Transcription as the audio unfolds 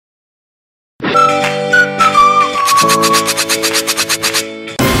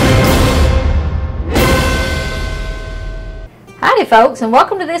folks, and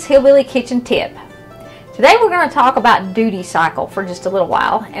welcome to this Hillbilly Kitchen tip. Today we're going to talk about duty cycle for just a little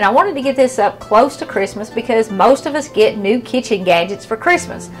while, and I wanted to get this up close to Christmas because most of us get new kitchen gadgets for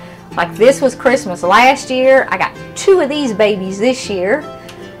Christmas. Like this was Christmas last year. I got two of these babies this year,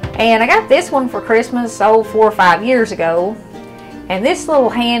 and I got this one for Christmas 4 or 5 years ago. And this little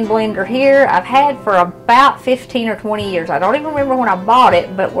hand blender here I've had for about 15 or 20 years. I don't even remember when I bought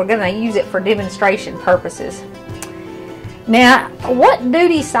it, but we're going to use it for demonstration purposes. Now, what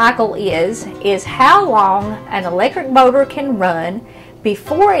duty cycle is how long an electric motor can run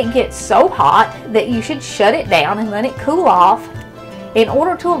before it gets so hot that you should shut it down and let it cool off in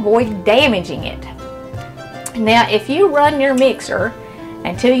order to avoid damaging it. Now, if you run your mixer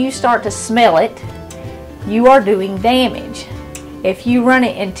until you start to smell it, you are doing damage. If you run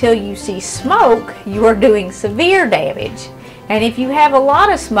it until you see smoke, you are doing severe damage. And if you have a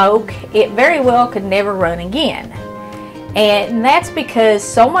lot of smoke, it very well could never run again. And that's because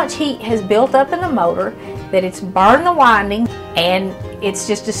so much heat has built up in the motor that it's burned the winding and it's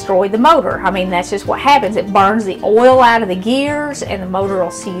just destroyed the motor. I mean, that's just what happens. It burns the oil out of the gears and the motor will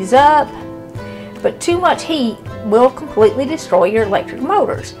seize up. But too much heat will completely destroy your electric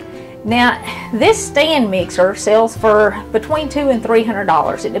motors. Now, this stand mixer sells for between $200 and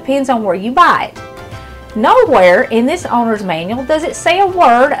 $300. It depends on where you buy it. Nowhere in this owner's manual does it say a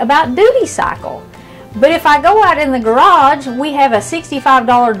word about duty cycle. But if I go out in the garage, we have a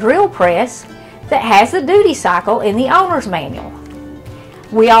 $65 drill press that has the duty cycle in the owner's manual.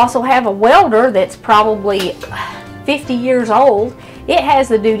 We also have a welder that's probably 50 years old. It has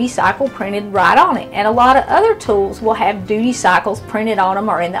the duty cycle printed right on it. And a lot of other tools will have duty cycles printed on them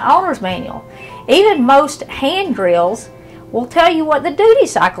or in the owner's manual. Even most hand drills will tell you what the duty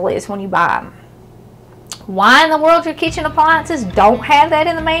cycle is when you buy them. Why in the world your kitchen appliances don't have that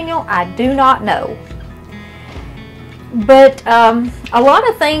in the manual, I do not know. But a lot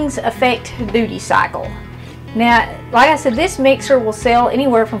of things affect duty cycle. Now, like I said, this mixer will sell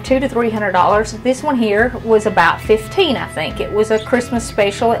anywhere from $200 to $300. This one here was about $15, I think. It was a Christmas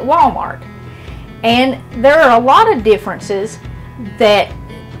special at Walmart. And there are a lot of differences that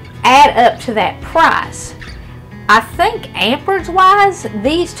add up to that price. I think amperage-wise,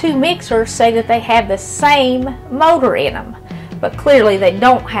 these two mixers say that they have the same motor in them, but clearly they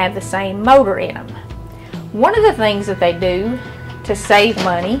don't have the same motor in them. One of the things that they do to save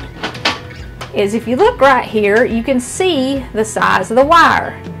money is if you look right here, you can see the size of the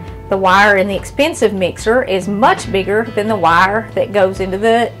wire. The wire in the expensive mixer is much bigger than the wire that goes into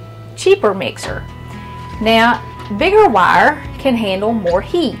the cheaper mixer. Now, bigger wire can handle more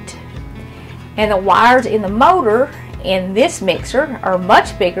heat. And the wires in the motor in this mixer are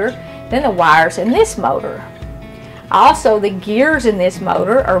much bigger than the wires in this motor. Also, the gears in this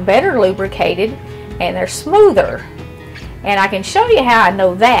motor are better lubricated and they're smoother. And I can show you how I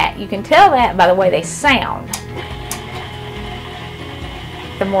know that. You can tell that by the way they sound.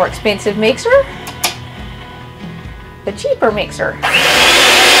 The more expensive mixer, the cheaper mixer.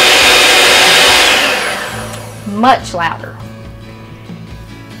 Much louder.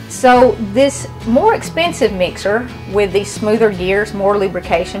 So this more expensive mixer with these smoother gears, more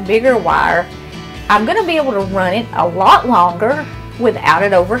lubrication, bigger wire, I'm going to be able to run it a lot longer without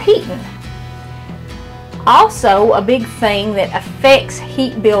it overheating. Also, a big thing that affects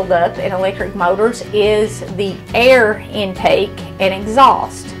heat buildup in electric motors is the air intake and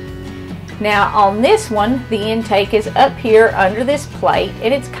exhaust. Now on this one, the intake is up here under this plate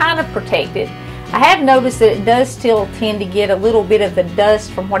and it's kind of protected. I have noticed that it does still tend to get a little bit of the dust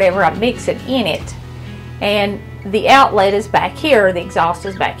from whatever I'm mixing in it. And the outlet is back here, the exhaust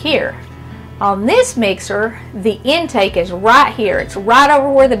is back here. On this mixer, the intake is right here. It's right over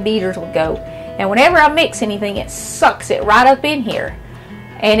where the beaters would go. And whenever I mix anything, it sucks it right up in here.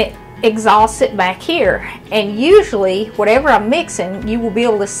 And it exhausts it back here. And usually, whatever I'm mixing, you will be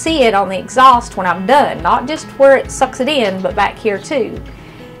able to see it on the exhaust when I'm done. Not just where it sucks it in, but back here too.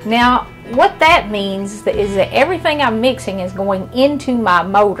 Now, what that means is that everything I'm mixing is going into my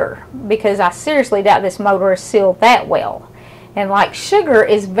motor, because I seriously doubt this motor is sealed that well. And like sugar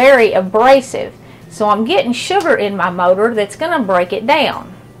is very abrasive, so I'm getting sugar in my motor that's going to break it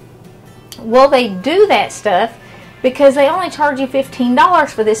down. Well, they do that stuff because they only charge you $15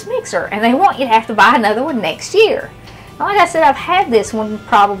 for this mixer, and they want you to have to buy another one next year. Now, like I said, I've had this one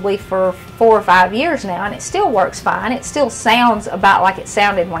probably for 4 or 5 years now, and it still works fine. It still sounds about like it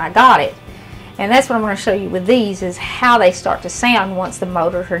sounded when I got it. And that's what I'm going to show you with these, is how they start to sound once the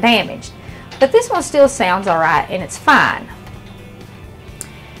motors are damaged. But this one still sounds alright, and it's fine.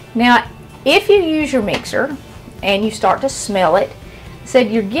 Now, if you use your mixer and you start to smell it,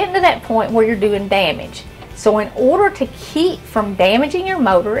 said you're getting to that point where you're doing damage. So in order to keep from damaging your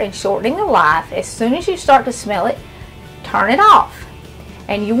motor and shortening the life, as soon as you start to smell it, turn it off.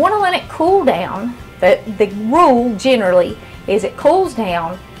 And you want to let it cool down. The rule generally is it cools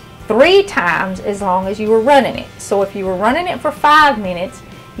down 3 times as long as you were running it. So if you were running it for 5 minutes,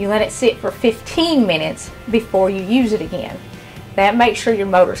 you let it sit for 15 minutes before you use it again. That makes sure your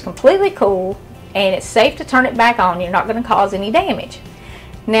motor is completely cool and it's safe to turn it back on. You're not going to cause any damage.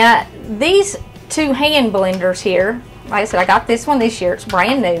 Now, these 2 hand blenders here, like I said, I got this one this year. It's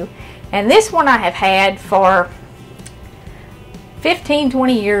brand new. And this one I have had for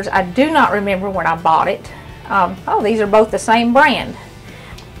 15-20 years. I do not remember when I bought it. Oh, these are both the same brand,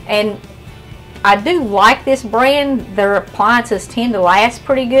 and I do like this brand. Their appliances tend to last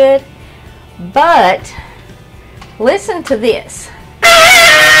pretty good, but listen to this.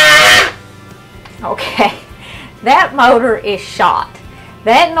 Okay, that motor is shot.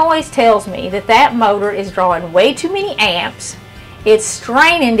 That noise tells me that that motor is drawing way too many amps. It's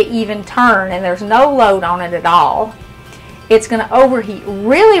straining to even turn and there's no load on it at all. It's going to overheat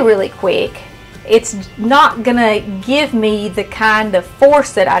really quick. It's not going to give me the kind of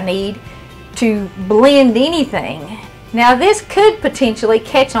force that I need to blend anything. Now this could potentially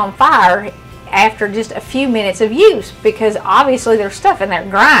catch on fire after just a few minutes of use because obviously there's stuff in there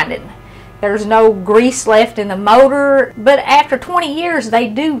grinding. There's no grease left in the motor, but after 20 years they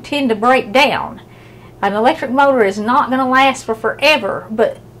do tend to break down. An electric motor is not going to last for forever,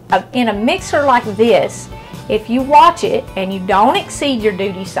 but in a mixer like this, if you watch it and you don't exceed your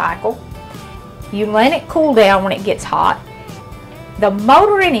duty cycle, you let it cool down when it gets hot, the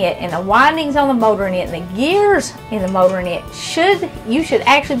motor in it and the windings on the motor in it and the gears in the motor in it, you should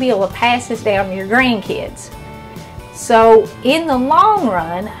actually be able to pass this down to your grandkids. So in the long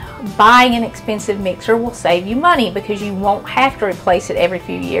run, buying an expensive mixer will save you money because you won't have to replace it every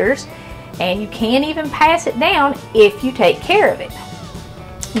few years, and you can even pass it down if you take care of it.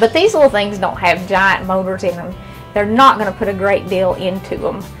 But these little things don't have giant motors in them. They're not going to put a great deal into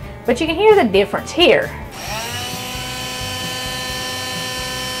them. But you can hear the difference here.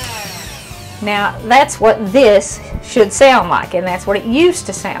 Now that's what this should sound like, and that's what it used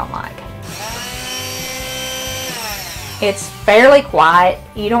to sound like. It's fairly quiet.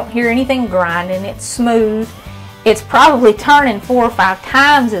 You don't hear anything grinding. It's smooth. It's probably turning 4 or 5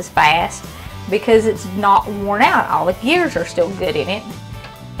 times as fast because it's not worn out. All the gears are still good in it,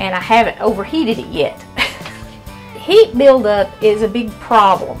 and I haven't overheated it yet. Heat buildup is a big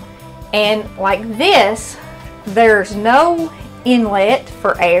problem, and like this, there's no inlet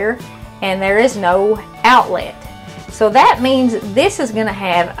for air and there is no outlet. So that means this is going to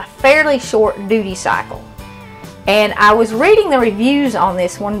have a fairly short duty cycle. And I was reading the reviews on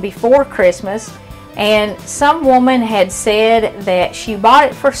this one before Christmas, and some woman had said that she bought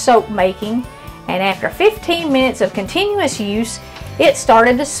it for soap making, and after 15 minutes of continuous use, it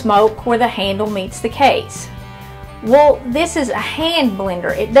started to smoke where the handle meets the case. Well, this is a hand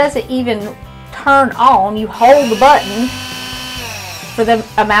blender. It doesn't even turn on. You hold the button for the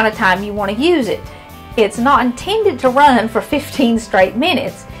amount of time you want to use it. It's not intended to run for 15 straight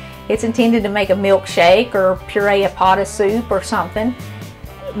minutes. It's intended to make a milkshake or puree a pot of soup or something.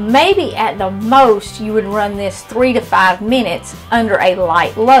 Maybe at the most you would run this 3 to 5 minutes under a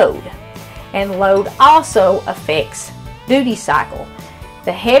light load. And load also affects duty cycle.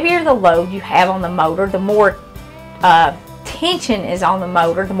 The heavier the load you have on the motor, the more tension is on the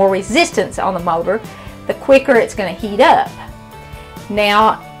motor, the more resistance on the motor, the quicker it's going to heat up.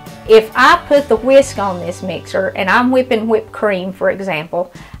 Now, if I put the whisk on this mixer and I'm whipping whipped cream, for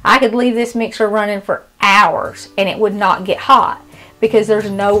example, I could leave this mixer running for hours and it would not get hot because there's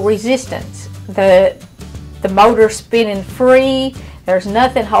no resistance. The motor's spinning free, there's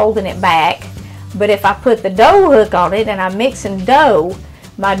nothing holding it back. But if I put the dough hook on it and I'm mixing dough,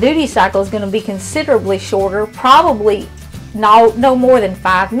 my duty cycle is going to be considerably shorter, probably no more than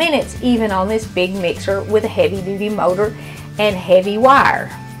 5 minutes, even on this big mixer with a heavy duty motor and heavy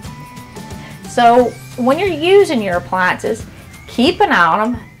wire. So when you're using your appliances, keep an eye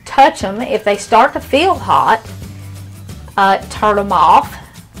on them, touch them. If they start to feel hot, turn them off.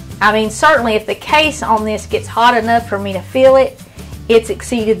 I mean, certainly if the case on this gets hot enough for me to feel it, it's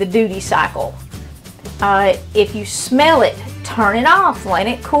exceeded the duty cycle. If you smell it, turn it off, let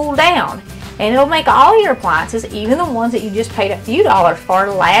it cool down, and it'll make all your appliances, even the ones that you just paid a few dollars for,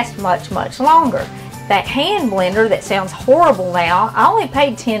 last much longer. That hand blender that sounds horrible now, I only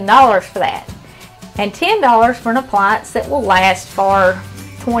paid $10 for that. And $10 for an appliance that will last for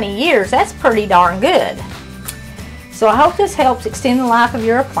 20 years, that's pretty darn good. So I hope this helps extend the life of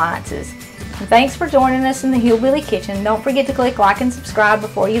your appliances. And thanks for joining us in the Hillbilly Kitchen. Don't forget to click like and subscribe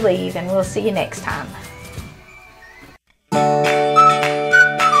before you leave, and we'll see you next time.